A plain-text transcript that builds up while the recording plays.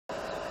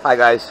Hi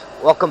guys,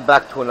 welcome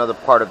back to another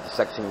part of the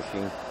sexy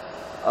machine.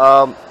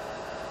 Um,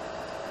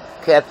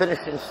 okay, I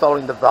finished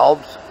installing the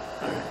valves,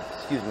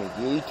 excuse me,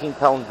 the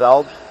 18-pound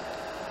valves.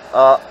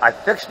 I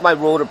fixed my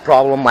rotor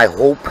problem, I'm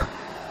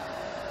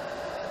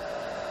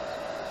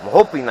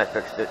hoping I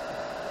fixed it.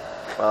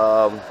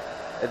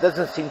 It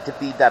doesn't seem to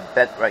be that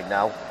bent right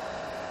now.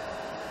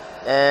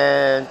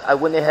 And I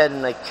went ahead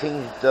and I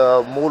changed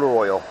the motor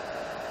oil.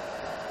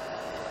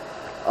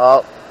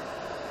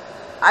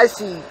 I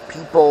see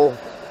people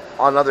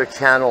on other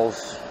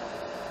channels,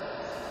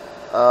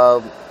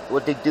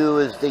 what they do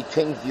is they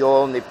change the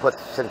oil and they put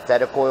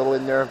synthetic oil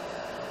in there.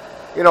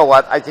 You know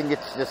what, I think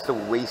it's just a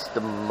waste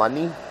of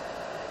money.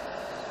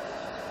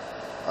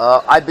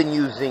 I've been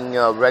using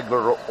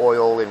regular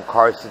oil in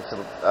cars since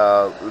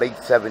the late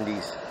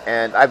 70s,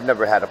 and I've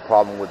never had a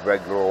problem with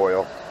regular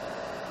oil.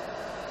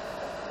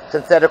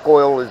 Synthetic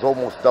oil is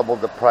almost double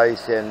the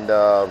price, and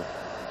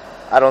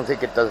I don't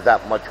think it does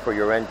that much for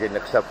your engine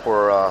except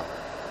for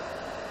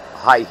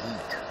high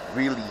heat,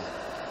 really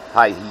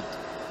high heat.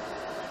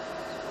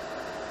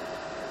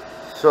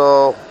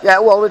 So yeah,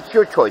 well, it's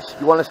your choice.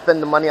 You want to spend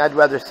the money? I'd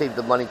rather save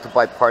the money to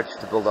buy parts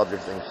to build other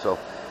things. So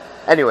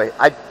anyway,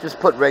 I just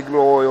put regular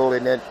oil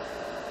in it,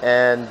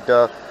 and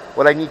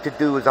what I need to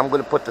do is I'm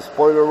going to put the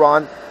spoiler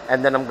on,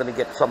 and then I'm going to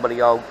get somebody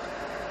to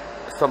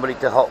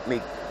help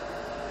me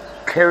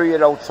carry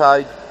it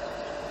outside,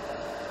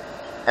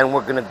 and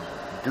we're going to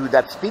do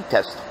that speed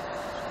test.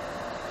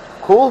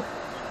 Cool?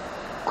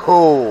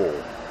 Cool.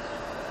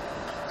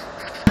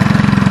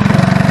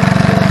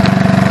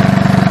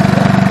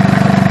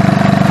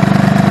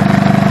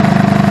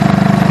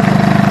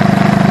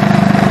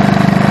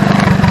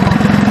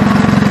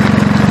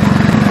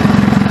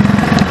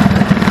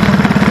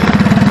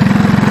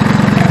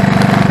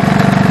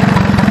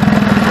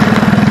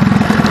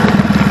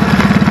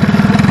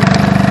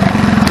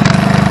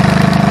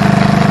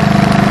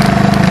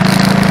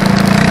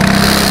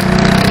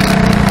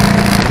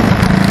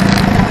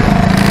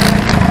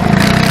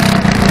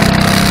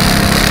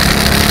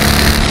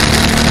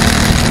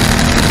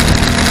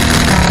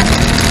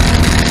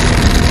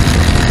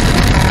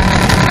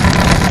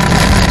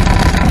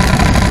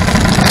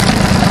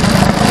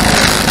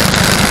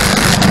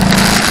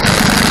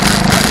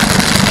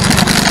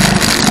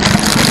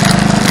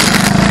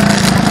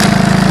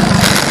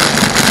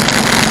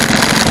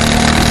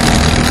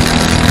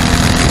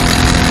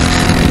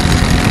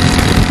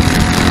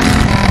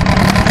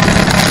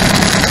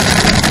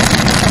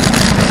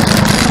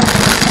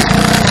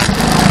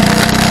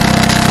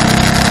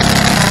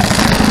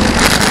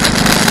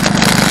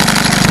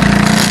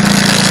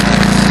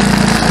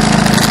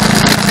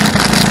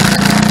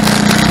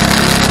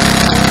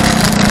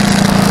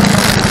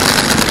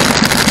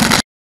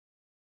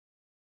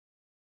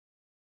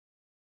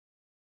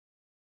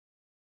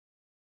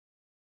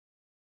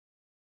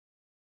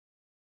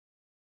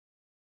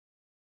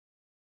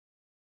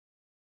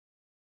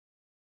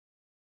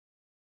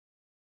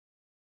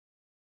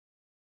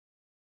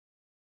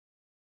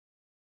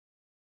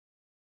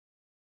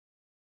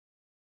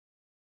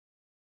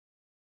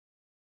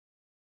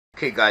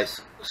 Okay guys,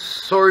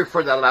 sorry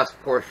for that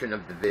last portion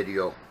of the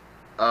video.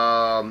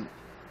 I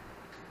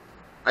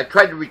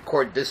tried to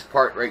record this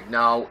part right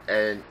now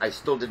and I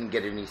still didn't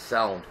get any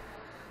sound.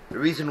 The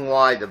reason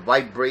why, the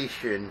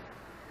vibration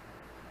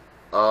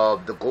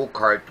of the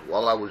go-kart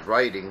while I was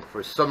riding,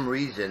 for some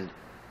reason,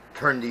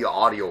 turned the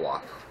audio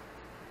off.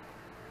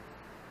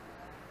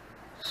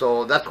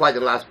 So that's why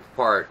the last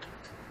part,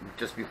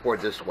 just before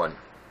this one,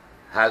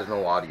 has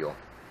no audio.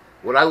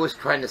 What I was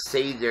trying to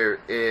say there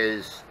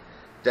is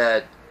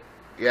that,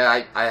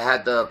 yeah, I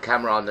had the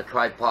camera on the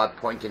tripod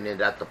pointing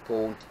it at the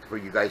phone for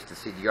you guys to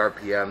see the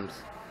RPMs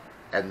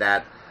and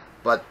that,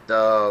 but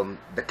the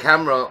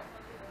camera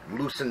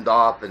loosened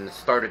off and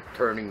started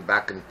turning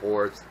back and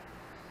forth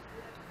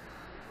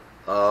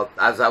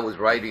as I was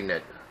writing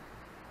it.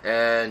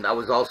 And I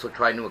was also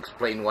trying to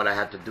explain what I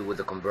had to do with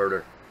the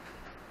converter,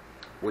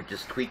 which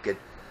is tweak it.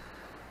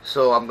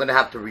 So I'm going to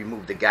have to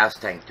remove the gas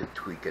tank to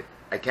tweak it.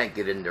 I can't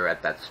get in there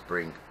at that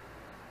spring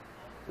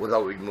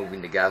without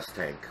removing the gas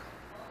tank.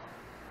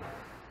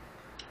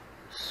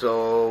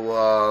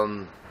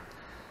 So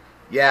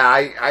yeah,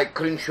 I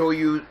couldn't show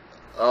you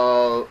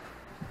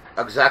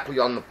exactly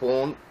on the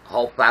phone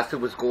how fast it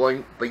was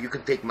going, but you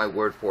can take my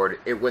word for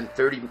it. It went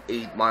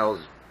 38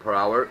 miles per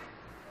hour,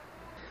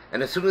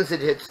 and as soon as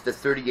it hits the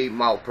 38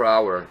 mile per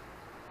hour,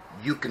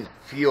 you can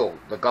feel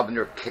the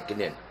governor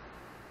kicking in.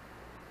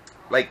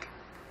 Like,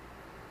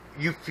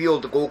 you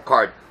feel the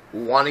go-kart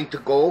wanting to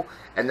go,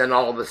 and then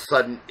all of a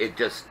sudden it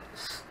just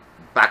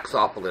backs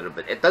off a little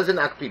bit. It doesn't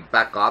actually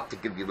back off to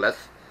give you less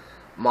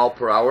mile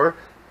per hour,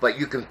 but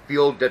you can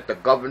feel that the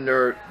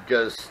governor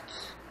just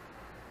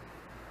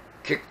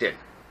kicked in.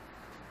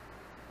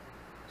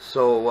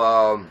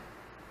 So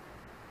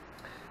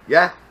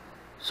yeah,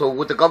 so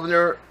with the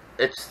governor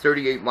it's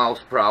 38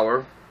 miles per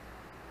hour.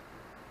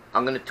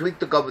 I'm gonna tweak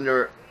the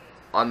governor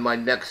on my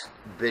next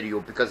video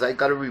because I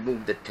gotta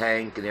remove the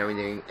tank and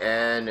everything,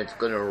 and it's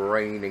gonna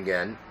rain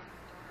again.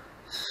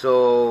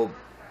 So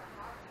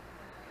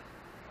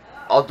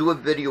I'll do a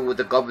video with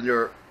the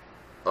governor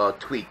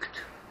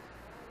tweaked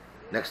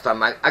next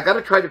time. I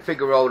gotta try to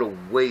figure out a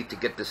way to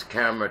get this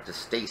camera to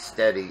stay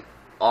steady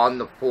on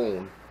the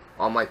phone,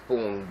 on my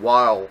phone,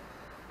 while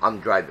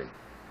I'm driving.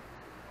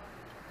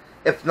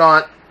 If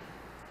not,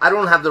 I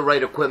don't have the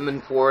right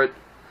equipment for it.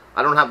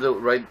 I don't have the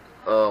right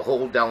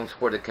hold downs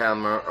for the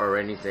camera or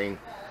anything.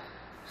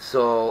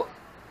 So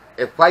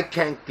if I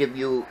can't give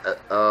you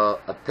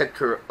a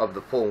picture of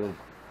the phone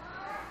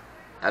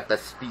at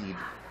that speed,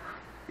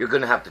 you're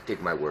gonna have to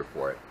take my word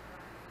for it.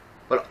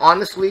 But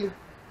honestly,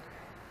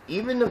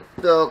 even if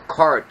the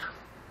Kart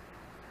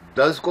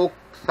does go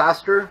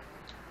faster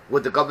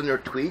with the governor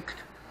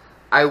tweaked,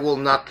 I will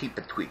not keep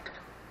it tweaked.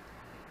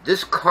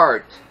 This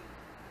Kart,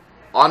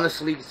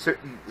 honestly,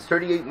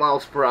 38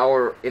 miles per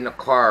hour in a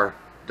car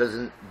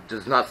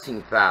does not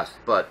seem fast.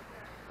 But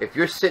if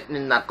you're sitting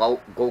in that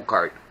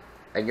go-kart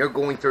and you're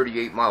going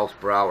 38 miles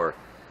per hour,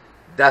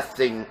 that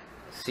thing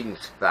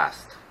seems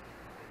fast.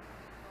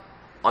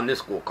 On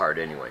this go-kart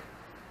anyway.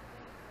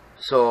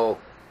 So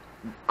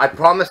I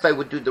promised I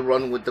would do the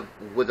run with the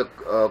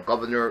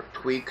governor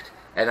tweaked,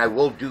 and I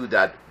will do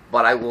that,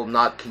 but I will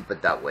not keep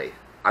it that way.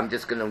 I'm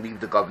just gonna leave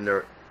the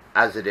governor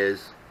as it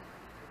is,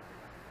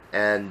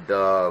 and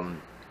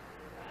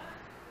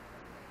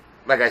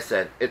like I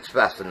said, it's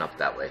fast enough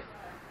that way.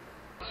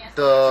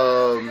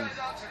 The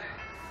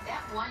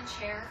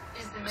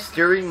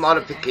steering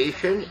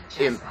modification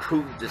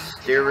improved the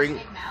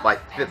steering by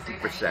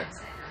 50%.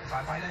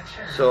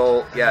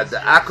 So yeah,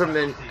 the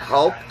Ackerman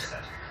helped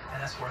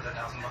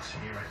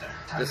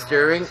the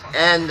steering,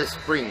 and the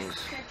springs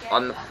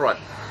on the front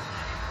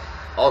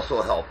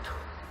also helped.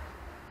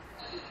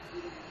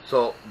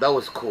 So that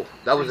was cool.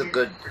 That was a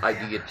good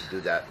idea to do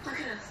that.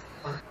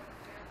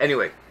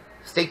 Anyway,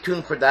 stay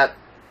tuned for that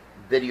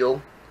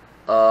video.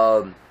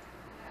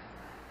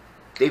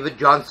 David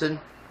Johnson,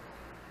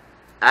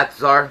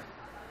 Atzar,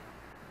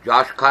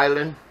 Josh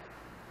Kylan.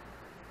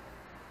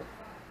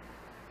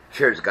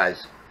 Cheers,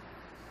 guys.